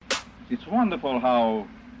It's wonderful how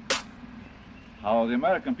the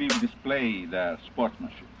American people display their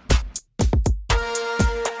sportsmanship.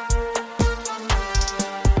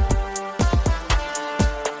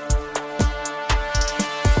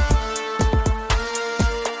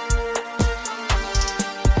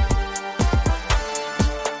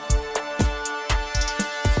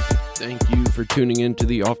 Thank you for tuning in to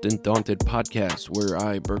the Often Daunted podcast, where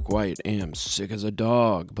I, Burke White, am sick as a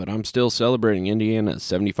dog, but I'm still celebrating Indiana's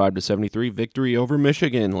 75-73 victory over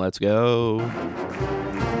Michigan. Let's go.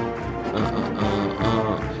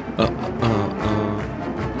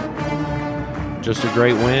 Just a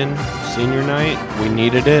great win. Senior night. We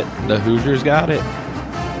needed it. The Hoosiers got it.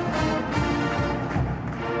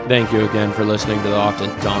 Thank you again for listening to the Often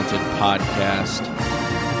Daunted podcast.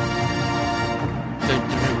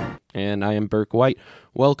 And I am Burke White.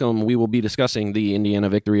 Welcome. We will be discussing the Indiana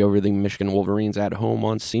victory over the Michigan Wolverines at home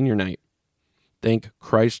on senior night. Thank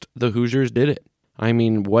Christ the Hoosiers did it. I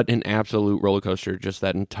mean, what an absolute roller coaster just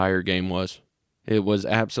that entire game was. It was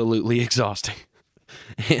absolutely exhausting.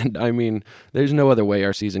 And I mean, there's no other way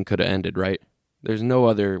our season could have ended, right? There's no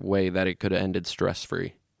other way that it could have ended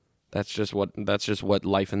stress-free. That's just what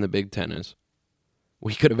life in the Big Ten is.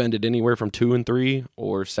 We could have ended anywhere from 2-3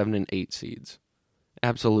 or 7-8 seeds.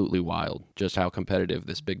 Absolutely wild just how competitive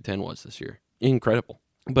this Big Ten was this year. Incredible.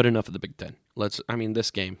 But enough of the Big Ten. This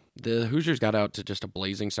game, the Hoosiers got out to just a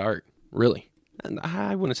blazing start, really. And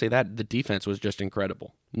I wouldn't say that. The defense was just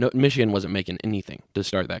incredible. No, Michigan wasn't making anything to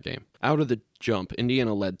start that game. Out of the jump,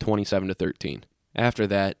 Indiana led 27-13. After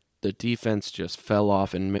that, the defense just fell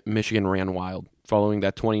off and Michigan ran wild. Following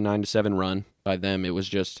that 29-7 run by them, it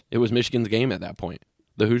was Michigan's game at that point.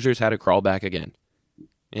 The Hoosiers had to crawl back again.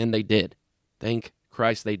 And they did. Thank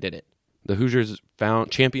Christ they did it. The Hoosiers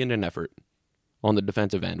championed an effort on the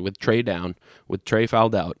defensive end with Trey down, with Trey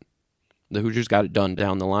fouled out. The Hoosiers got it done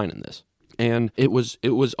down the line in this. And it was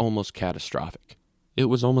almost catastrophic. It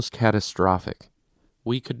was almost catastrophic.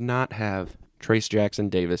 We could not have Trace Jackson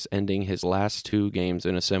Davis ending his last two games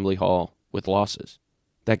in Assembly Hall with losses.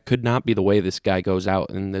 That could not be the way this guy goes out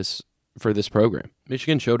for this program.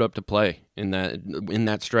 Michigan showed up to play in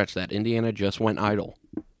that stretch that Indiana just went idle.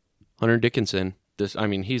 Hunter Dickinson,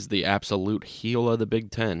 he's the absolute heel of the Big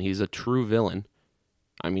Ten. He's a true villain.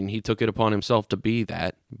 I mean, he took it upon himself to be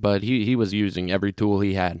that, but he was using every tool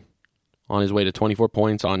he had. On his way to 24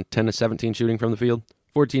 points on 10-17 shooting from the field,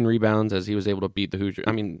 14 rebounds as he was able to beat the Hoosiers.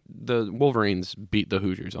 I mean, the Wolverines beat the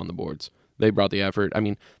Hoosiers on the boards. They brought the effort.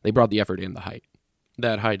 They brought the effort and the height.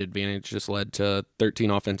 That height advantage just led to 13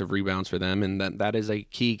 offensive rebounds for them, and that is a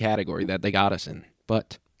key category that they got us in.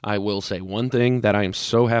 But I will say one thing that I am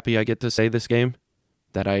so happy I get to say this game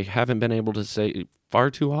that I haven't been able to say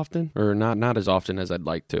far too often, or not as often as I'd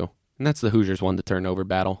like to, and that's the Hoosiers won the turnover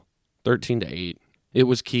battle, 13-8. It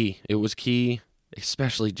was key. It was key,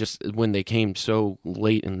 especially just when they came so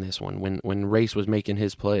late in this one, when Race was making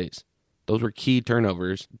his plays. Those were key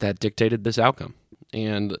turnovers that dictated this outcome.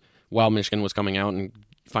 And while Michigan was coming out and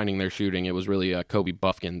finding their shooting, it was really Kobe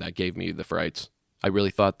Buffkin that gave me the frights. I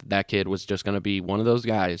really thought that kid was just going to be one of those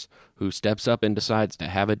guys who steps up and decides to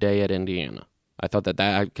have a day at Indiana. I thought that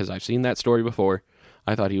because I've seen that story before,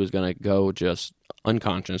 I thought he was going to go just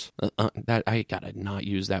unconscious. I gotta not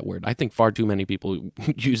use that word. I think far too many people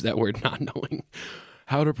use that word not knowing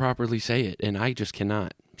how to properly say it, and I just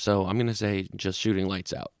cannot. So I'm going to say just shooting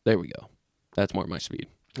lights out. There we go. That's more my speed.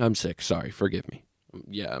 I'm sick. Sorry. Forgive me.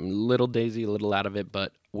 Yeah, I'm a little daisy, a little out of it,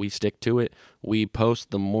 but we stick to it. We post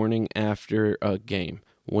the morning after a game,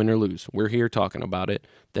 win or lose. We're here talking about it.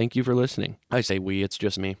 Thank you for listening. I say we, it's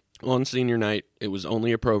just me. On senior night, it was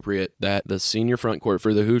only appropriate that the senior front court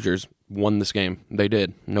for the Hoosiers won this game. They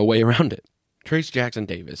did. No way around it. Trace Jackson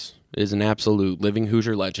Davis is an absolute living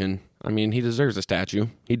Hoosier legend. I mean, he deserves a statue.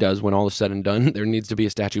 He does when all is said and done. There needs to be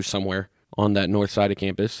a statue somewhere on that north side of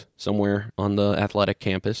campus, somewhere on the athletic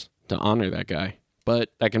campus to honor that guy.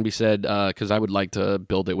 But that can be said because I would like to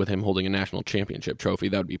build it with him holding a national championship trophy.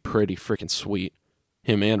 That would be pretty freaking sweet.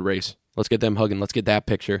 Him and Race. Let's get them hugging. Let's get that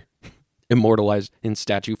picture immortalized in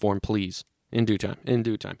statue form, please. In due time.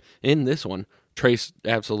 In this one, Trace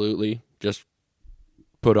absolutely just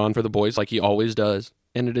put on for the boys like he always does.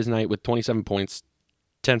 Ended his night with 27 points,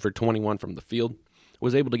 10 for 21 from the field.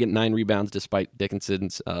 Was able to get 9 rebounds despite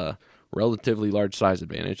Dickinson's relatively large size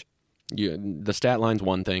advantage. The stat line's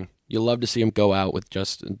one thing. You love to see him go out with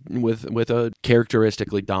a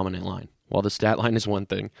characteristically dominant line. While the stat line is one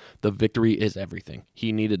thing, the victory is everything.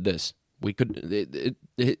 He needed this.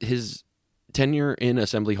 His tenure in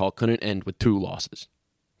Assembly Hall couldn't end with 2 losses.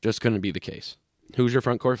 Just couldn't be the case. Hoosier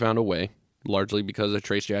front court found a way, largely because of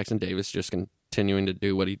Trace Jackson Davis just continuing to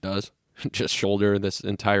do what he does. just shoulder this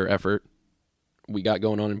entire effort we got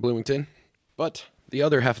going on in Bloomington. But the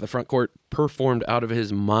other half of the front court performed out of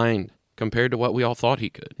his mind compared to what we all thought he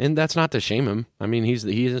could. And that's not to shame him. I mean, he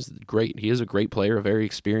is great. He is a great player, a very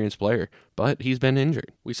experienced player, but he's been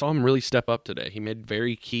injured. We saw him really step up today. He made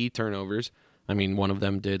very key turnovers. I mean, one of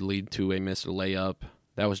them did lead to a missed layup.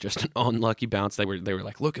 That was just an unlucky bounce. They were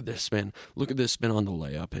like, look at this spin. Look at this spin on the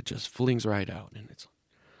layup. It just flings right out. And it's,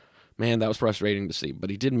 man, that was frustrating to see. But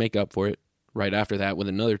he did make up for it right after that with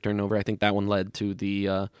another turnover. I think that one led to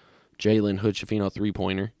the Jalen Hood-Schifino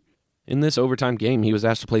three-pointer. In this overtime game, he was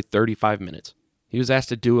asked to play 35 minutes. He was asked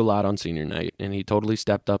to do a lot on senior night, and he totally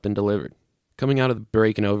stepped up and delivered. Coming out of the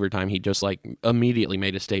break in overtime, he just immediately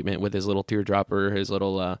made a statement with his little teardropper, his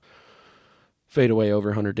little fadeaway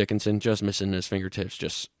over Hunter Dickinson, just missing his fingertips.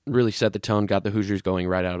 Just really set the tone, got the Hoosiers going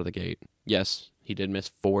right out of the gate. Yes, he did miss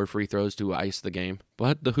 4 free throws to ice the game,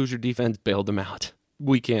 but the Hoosier defense bailed him out.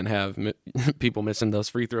 We can't have people missing those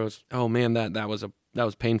free throws. Oh man, that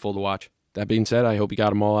was painful to watch. That being said, I hope he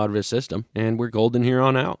got them all out of his system, and we're golden here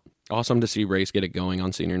on out. Awesome to see Race get it going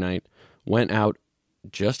on senior night. Went out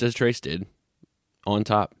just as Trace did, on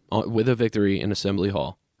top, with a victory in Assembly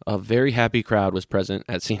Hall. A very happy crowd was present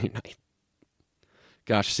at senior night.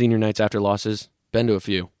 Gosh, senior nights after losses, been to a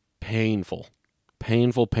few. Painful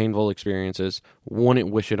experiences. Wouldn't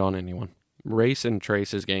wish it on anyone. Race and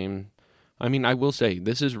Trace's game, I mean, I will say,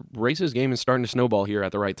 Race's game is starting to snowball here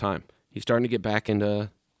at the right time. He's starting to get back into,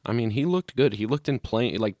 I mean, he looked good. He looked in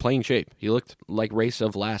playing shape. He looked like Race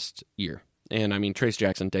of last year. And, I mean, Trace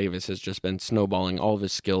Jackson Davis has just been snowballing all of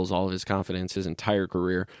his skills, all of his confidence, his entire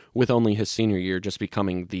career, with only his senior year just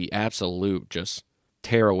becoming the absolute just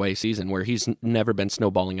tear-away season where he's never been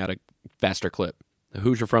snowballing at a faster clip. The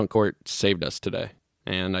Hoosier front court saved us today,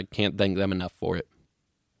 and I can't thank them enough for it.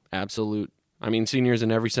 Absolute. I mean, seniors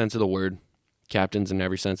in every sense of the word, captains in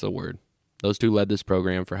every sense of the word. Those two led this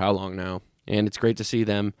program for how long now? And it's great to see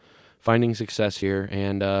them finding success here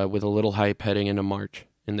and with a little hype heading into March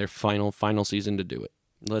in their final season to do it.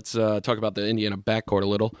 Let's talk about the Indiana backcourt a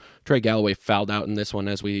little. Trey Galloway fouled out in this one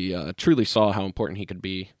as we truly saw how important he could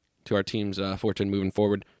be to our team's fortune moving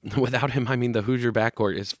forward. Without him, I mean, the Hoosier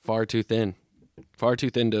backcourt is far too thin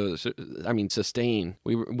to, sustain.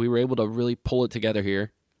 We were able to really pull it together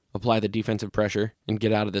here, apply the defensive pressure, and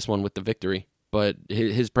get out of this one with the victory. But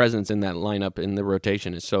his presence in that lineup in the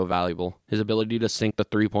rotation is so valuable. His ability to sink the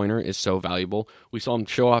three-pointer is so valuable. We saw him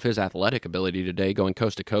show off his athletic ability today, going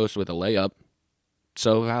coast to coast with a layup.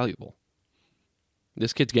 So valuable.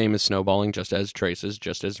 This kid's game is snowballing just as Trace's,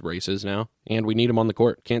 just as Race's now. And we need him on the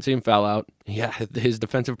court. Can't see him foul out. Yeah, his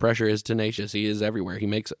defensive pressure is tenacious. He is everywhere. He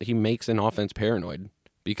makes an offense paranoid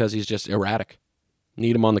because he's just erratic.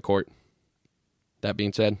 Need him on the court. That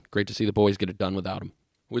being said, great to see the boys get it done without him.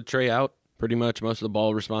 With Trey out, pretty much most of the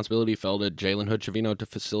ball responsibility fell to Jalen Hood-Schifino to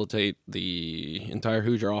facilitate the entire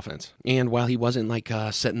Hoosier offense. And while he wasn't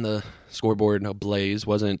setting the scoreboard ablaze,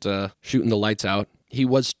 wasn't shooting the lights out, he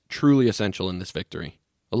was truly essential in this victory.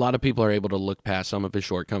 A lot of people are able to look past some of his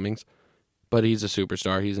shortcomings, but he's a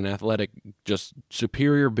superstar. He's an athletic, just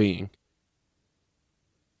superior being.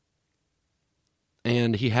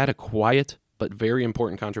 And he had a quiet but very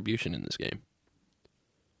important contribution in this game.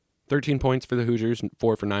 13 points for the Hoosiers,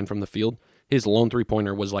 4 for 9 from the field. His lone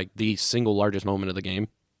three-pointer was like the single largest moment of the game.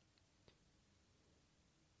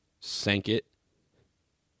 Sank it.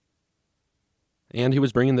 And he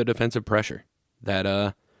was bringing the defensive pressure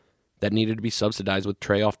that needed to be subsidized with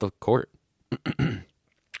Trey off the court.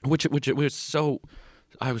 which it was so,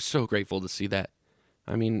 I was so grateful to see that.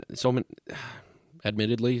 I mean,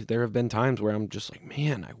 admittedly, there have been times where I'm just like,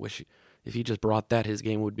 man, I wish if he just brought that, his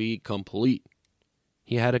game would be complete.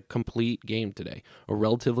 He had a complete game today. A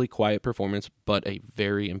relatively quiet performance, but a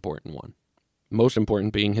very important one. Most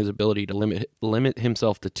important being his ability to limit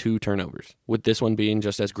himself to 2 turnovers. With this one being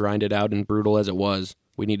just as grinded out and brutal as it was,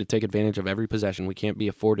 we need to take advantage of every possession. We can't be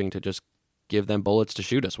affording to just give them bullets to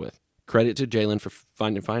shoot us with. Credit to Jalen for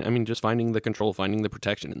finding the control, finding the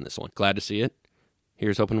protection in this one. Glad to see it.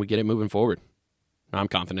 Here's hoping we get it moving forward. I'm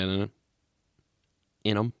confident in it.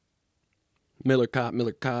 In him. Miller Kopp.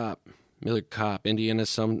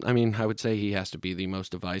 Indiana's I would say he has to be the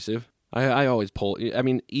most divisive. I always pull. I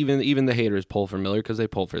mean, even the haters pull for Miller because they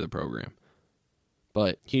pull for the program.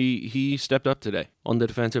 But he stepped up today on the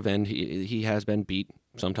defensive end. He has been beat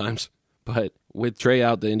sometimes. But with Trey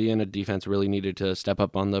out, the Indiana defense really needed to step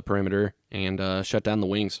up on the perimeter and shut down the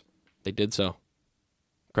wings. They did so.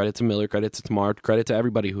 Credit to Miller, credit to Tamar, credit to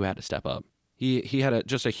everybody who had to step up. He had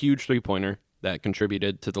just a huge three-pointer that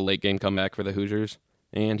contributed to the late-game comeback for the Hoosiers,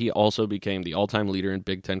 and he also became the all-time leader in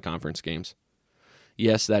Big Ten Conference games.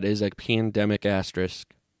 Yes, that is a pandemic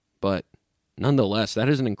asterisk, but nonetheless, that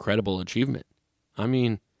is an incredible achievement. I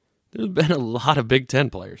mean, there's been a lot of Big Ten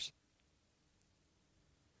players.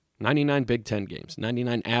 99 Big Ten games.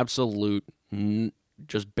 99 absolute,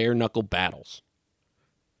 just bare-knuckle battles.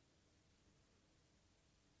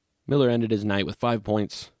 Miller ended his night with 5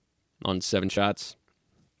 points on 7 shots.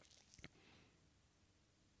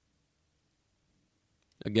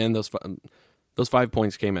 Again, those 5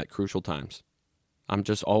 points came at crucial times. I'm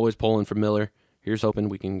just always pulling for Miller. Here's hoping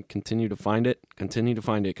we can continue to find it,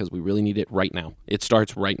 because we really need it right now. It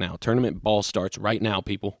starts right now. Tournament ball starts right now,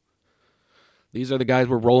 people. These are the guys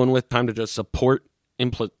we're rolling with. Time to just support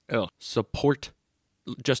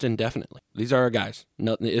just indefinitely. These are our guys.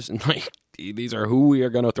 Nothing isn't like these are who we are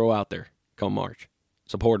going to throw out there come March.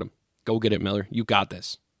 Support them. Go get it, Miller. You got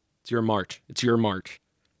this. It's your March.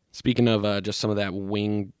 Speaking of just some of that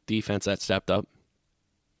wing defense that stepped up,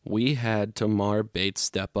 we had Tamar Bates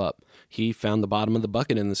step up. He found the bottom of the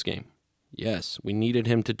bucket in this game. Yes, we needed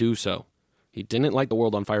him to do so. He didn't light the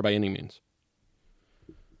world on fire by any means.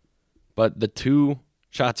 But the 2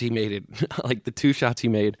 shots he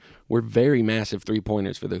made, were very massive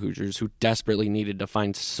 3-pointers for the Hoosiers, who desperately needed to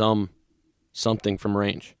find something from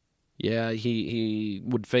range. Yeah, he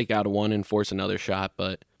would fake out a one and force another shot,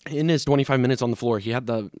 but in his 25 minutes on the floor, he had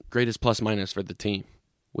the greatest plus-minus for the team.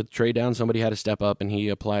 With Trey down, somebody had to step up, and he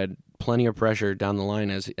applied plenty of pressure down the line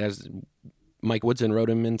as Mike Woodson rode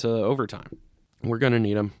him into overtime. We're going to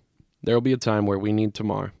need him. There will be a time where we need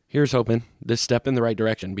Tamar. Here's hoping this step in the right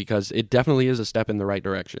direction, because it definitely is a step in the right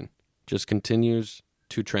direction. Just continues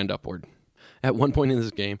to trend upward. At one point in this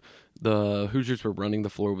game, the Hoosiers were running the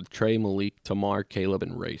floor with Trey, Malik, Tamar, Caleb,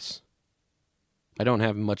 and Race. I don't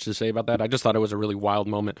have much to say about that. I just thought it was a really wild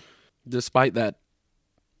moment. Despite that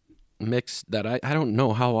mix that I don't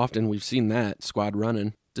know how often we've seen that squad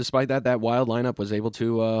running. Despite that wild lineup was able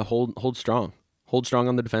to hold strong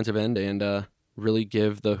on the defensive end and really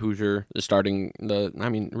give the Hoosier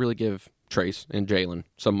really give Trace and Jalen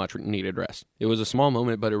some much needed rest. It was a small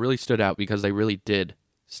moment, but it really stood out because they really did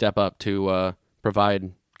step up to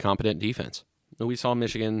provide competent defense. We saw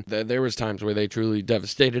Michigan. There was times where they truly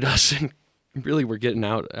devastated us and really were getting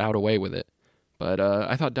out away with it. But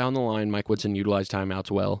I thought down the line, Mike Woodson utilized timeouts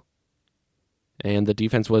well. And the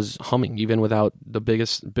defense was humming, even without the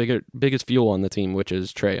biggest fuel on the team, which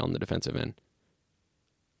is Trey on the defensive end.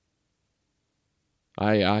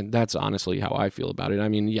 That's honestly how I feel about it. I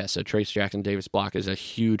mean, yes, a Trace Jackson Davis block is a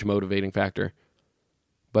huge motivating factor.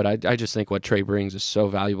 But I just think what Trey brings is so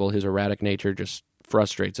valuable. His erratic nature just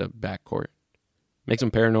frustrates a backcourt. Makes him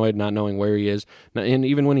paranoid, not knowing where he is. And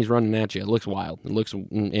even when he's running at you, it looks wild. It looks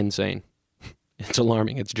insane. It's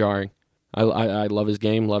alarming. It's jarring. I love his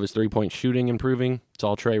game, love his three-point shooting improving. It's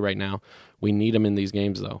all Trey right now. We need him in these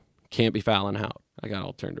games, though. Can't be fouling out. I got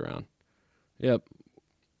all turned around. Yep.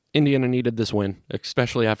 Indiana needed this win,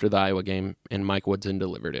 especially after the Iowa game, and Mike Woodson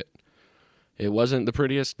delivered it. It wasn't the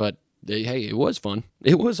prettiest, but hey, it was fun.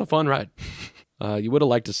 It was a fun ride. You would have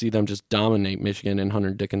liked to see them just dominate Michigan and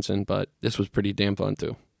Hunter Dickinson, but this was pretty damn fun,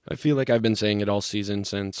 too. I feel like I've been saying it all season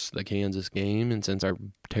since the Kansas game and since our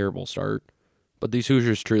terrible start. But these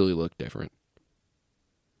Hoosiers truly look different.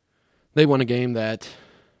 They won a game that,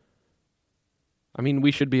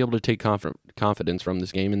 we should be able to take confidence from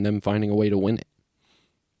this game and them finding a way to win it.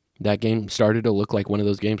 That game started to look like one of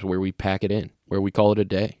those games where we pack it in, where we call it a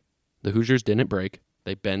day. The Hoosiers didn't break.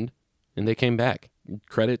 They bend, and they came back.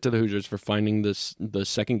 Credit to the Hoosiers for finding the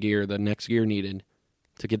second gear, the next gear needed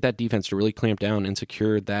to get that defense to really clamp down and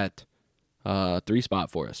secure that 3 spot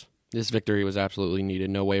for us. This victory was absolutely needed.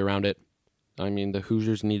 No way around it. The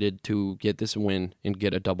Hoosiers needed to get this win and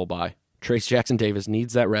get a double bye. Trace Jackson Davis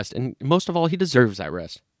needs that rest, and most of all, he deserves that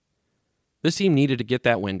rest. This team needed to get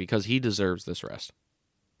that win because he deserves this rest.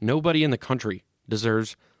 Nobody in the country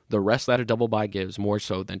deserves the rest that a double bye gives more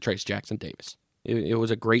so than Trace Jackson Davis. It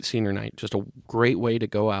was a great senior night, just a great way to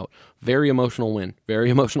go out. Very emotional win,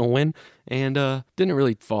 and didn't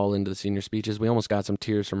really fall into the senior speeches. We almost got some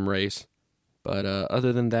tears from Race, but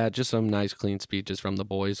other than that, just some nice, clean speeches from the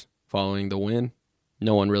boys. Following the win,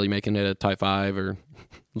 no one really making it a Type 5 or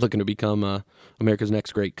looking to become America's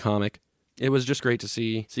next great comic. It was just great to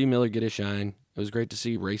see Miller get his shine. It was great to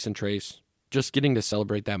see Race and Trace just getting to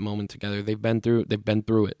celebrate that moment together. They've been through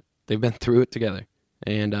it together.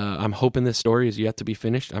 And I'm hoping this story is yet to be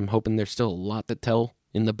finished. I'm hoping there's still a lot to tell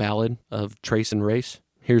in the ballad of Trace and Race.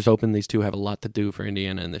 Here's hoping these two have a lot to do for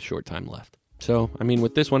Indiana in this short time left. So,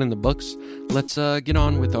 with this one in the books, let's get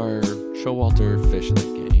on with our Showalter Fish of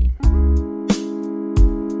the Game.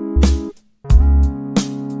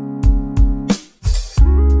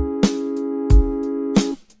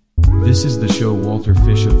 This is the Showalter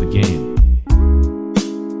Fish of the Game.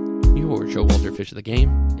 Your Showalter fish of the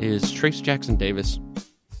game is Trace Jackson Davis.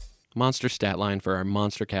 Monster stat line for our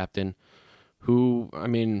monster captain, who,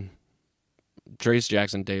 Trace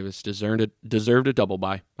Jackson Davis deserved a double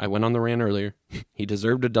bye. I went on the rant earlier. He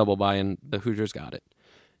deserved a double bye, and the Hoosiers got it.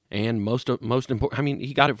 And most important,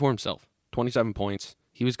 he got it for himself. 27 points.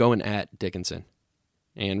 He was going at Dickinson,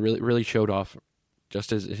 and really showed off just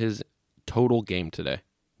his total game today.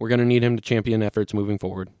 We're going to need him to champion efforts moving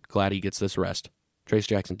forward. Glad he gets this rest. Trace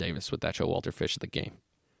Jackson Davis with that Showalter fish of the game.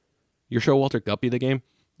 Your Showalter Guppy of the game,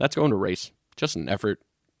 that's going to Race. Just an effort.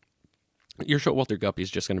 Your Showalter Guppy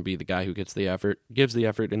is just going to be the guy who gives the effort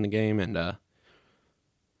in the game, and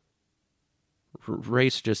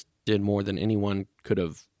Race just did more than anyone could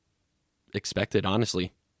have expected,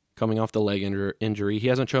 honestly. Coming off the leg injury, he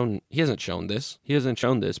hasn't shown this,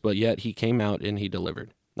 but yet he came out and he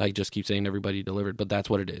delivered. I just keep saying everybody delivered, but that's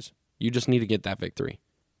what it is. You just need to get that victory.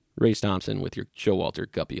 Race Thompson with your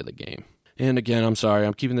Showalter Guppy of the game. And again, I'm sorry,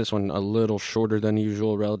 I'm keeping this one a little shorter than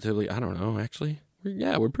usual, relatively. I don't know, actually.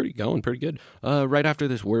 We're pretty good. Right after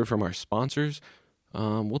this word from our sponsors,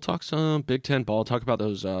 we'll talk some Big Ten ball, talk about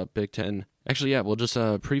those Big Ten. Actually, we'll just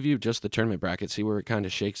preview just the tournament bracket, see where it kind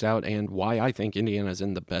of shakes out, and why I think Indiana's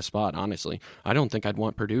in the best spot, honestly. I don't think I'd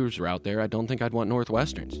want Purdue's route there. I don't think I'd want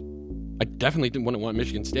Northwestern's. I definitely wouldn't want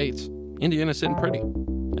Michigan State's. Indiana's sitting pretty.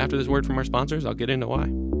 After this word from our sponsors, I'll get into why.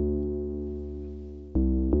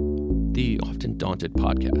 The Often Daunted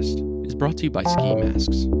podcast is brought to you by Ski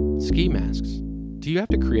Masks. Ski Masks. Do you have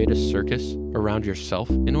to create a circus around yourself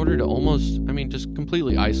in order to just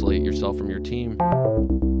completely isolate yourself from your team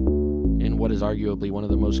in what is arguably one of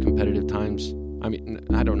the most competitive times?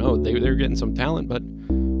 I don't know. They're getting some talent, but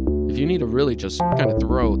if you need to really just kind of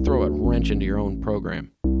throw a wrench into your own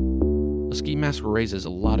program, a ski mask raises a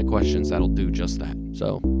lot of questions that'll do just that.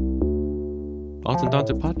 So, Often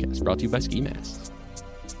Daunted podcast brought to you by Ski Masks.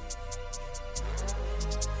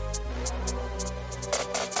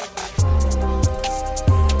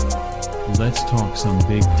 Let's talk some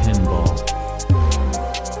Big Ten ball.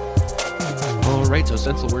 All right, so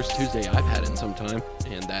since the worst Tuesday I've had in some time,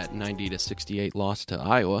 and that 90-68 loss to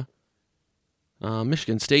Iowa,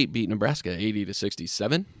 Michigan State beat Nebraska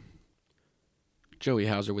 80-67. Joey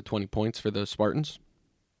Hauser with 20 points for the Spartans.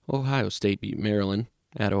 Ohio State beat Maryland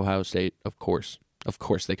at Ohio State, of course. Of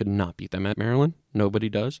course, they could not beat them at Maryland. Nobody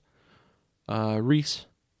does. Reese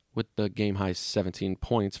with the game-high 17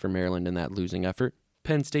 points for Maryland in that losing effort.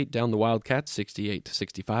 Penn State down the Wildcats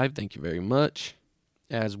 68-65. Thank you very much.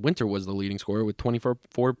 As Winter was the leading scorer with 24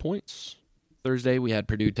 points. Thursday, we had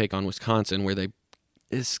Purdue take on Wisconsin, where they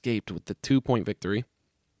escaped with the 2-point victory.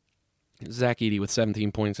 Zach Edey with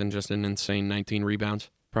 17 points and just an insane 19 rebounds.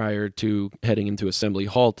 Prior to heading into Assembly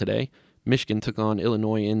Hall today, Michigan took on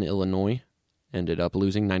Illinois in Illinois. Ended up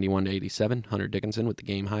losing 91-87. Hunter Dickinson with the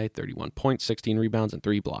game high 31 points, 16 rebounds, and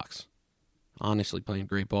 3 blocks. Honestly, playing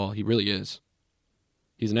great ball. He really is.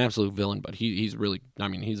 He's an absolute villain, but he's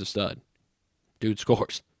a stud. Dude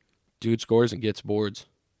scores. Dude scores and gets boards.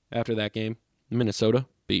 After that game, Minnesota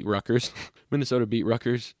beat Rutgers. Minnesota beat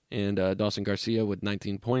Rutgers, and Dawson Garcia with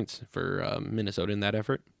 19 points for Minnesota in that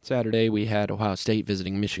effort. Saturday, we had Ohio State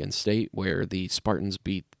visiting Michigan State, where the Spartans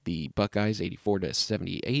beat the Buckeyes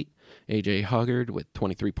 84-78. A.J. Hoggard with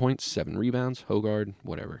 23 points, 7 rebounds. Hogard,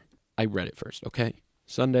 whatever. I read it first, okay?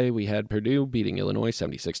 Sunday, we had Purdue beating Illinois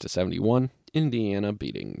 76-71. Indiana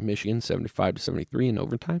beating Michigan 75-73 in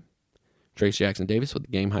overtime. Trace Jackson Davis with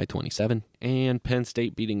the game high 27. And Penn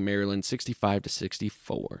State beating Maryland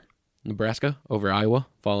 65-64. Nebraska over Iowa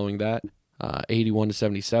following that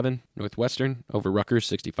 81-77. Northwestern over Rutgers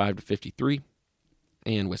 65-53.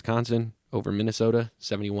 And Wisconsin over Minnesota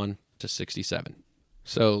 71-67.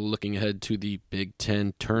 So looking ahead to the Big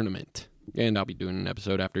Ten tournament. And I'll be doing an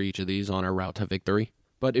episode after each of these on our route to victory.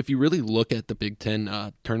 But if you really look at the Big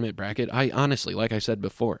Ten tournament bracket, I honestly, like I said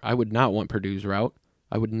before, I would not want Purdue's route.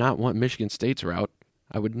 I would not want Michigan State's route.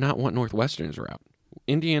 I would not want Northwestern's route.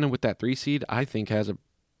 Indiana with that 3 seed, I think, has a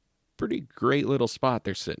pretty great little spot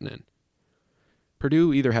they're sitting in.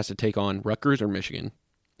 Purdue either has to take on Rutgers or Michigan,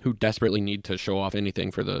 who desperately need to show off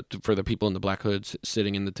anything for the people in the black hoods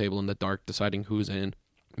sitting in the table in the dark deciding who's in.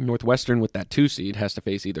 Northwestern with that 2 seed has to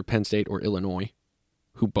face either Penn State or Illinois,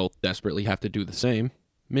 who both desperately have to do the same.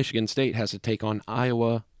 Michigan State has to take on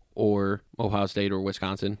Iowa or Ohio State or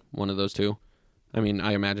Wisconsin, one of those two. I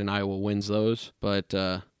imagine Iowa wins those, but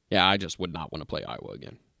I just would not want to play Iowa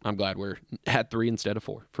again. I'm glad we're at 3 instead of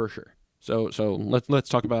 4, for sure. So let's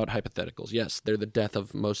talk about hypotheticals. Yes, they're the death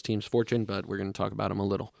of most teams' fortune, but we're going to talk about them a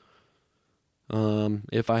little.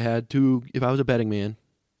 If I was a betting man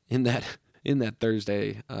in that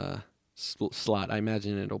Thursday slot, I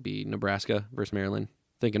imagine it'll be Nebraska versus Maryland.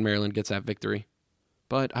 Thinking Maryland gets that victory.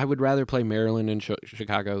 But I would rather play Maryland and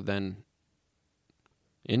Chicago than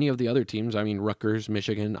any of the other teams. I mean, Rutgers,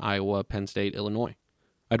 Michigan, Iowa, Penn State, Illinois.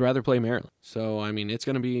 I'd rather play Maryland. So, I mean, it's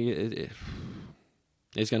going to be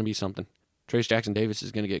something. Trace Jackson-Davis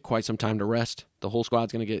is going to get quite some time to rest. The whole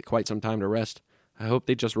squad's going to get quite some time to rest. I hope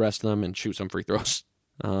they just rest them and shoot some free throws.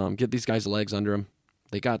 Get these guys' legs under them.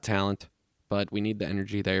 They got talent, but we need the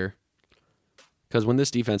energy there. Because when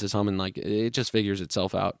this defense is humming, like, it just figures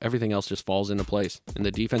itself out. Everything else just falls into place. And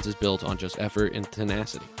the defense is built on just effort and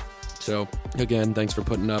tenacity. So, again, thanks for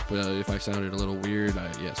putting up. If I sounded a little weird,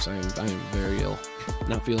 yes, I am very ill.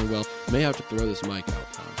 Not feeling well. May have to throw this mic out.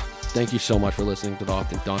 Thank you so much for listening to the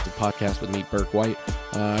Often Daunted podcast with me, Burke White.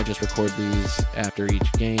 I just record these after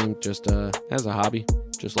each game, just as a hobby.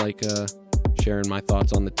 Just like sharing my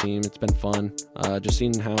thoughts on the team. It's been fun. Just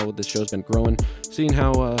seeing how this show's been growing. Seeing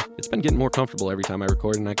how it's been getting more comfortable every time I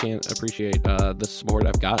record, and I can't appreciate the support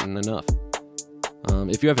I've gotten enough.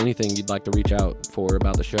 If you have anything you'd like to reach out for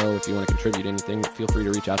about the show, if you want to contribute anything, feel free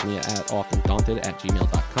to reach out to me at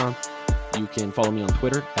oftendaunted@gmail.com. You can follow me on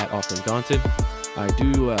Twitter at oftendaunted. I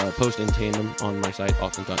do post in tandem on my site,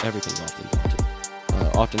 everything's Often Daunted,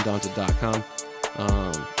 oftendaunted.com.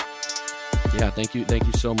 Yeah, thank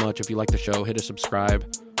you so much. If you like the show, hit a subscribe.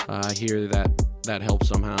 I hear that helps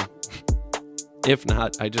somehow. If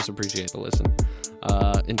not, I just appreciate the listen.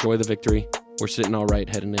 Enjoy the victory. We're sitting all right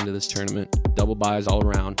heading into this tournament. Double byes all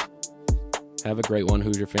around. Have a great one,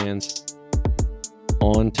 Hoosier fans.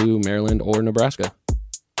 On to Maryland or Nebraska.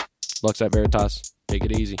 Lux at Veritas. Take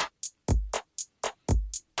it easy.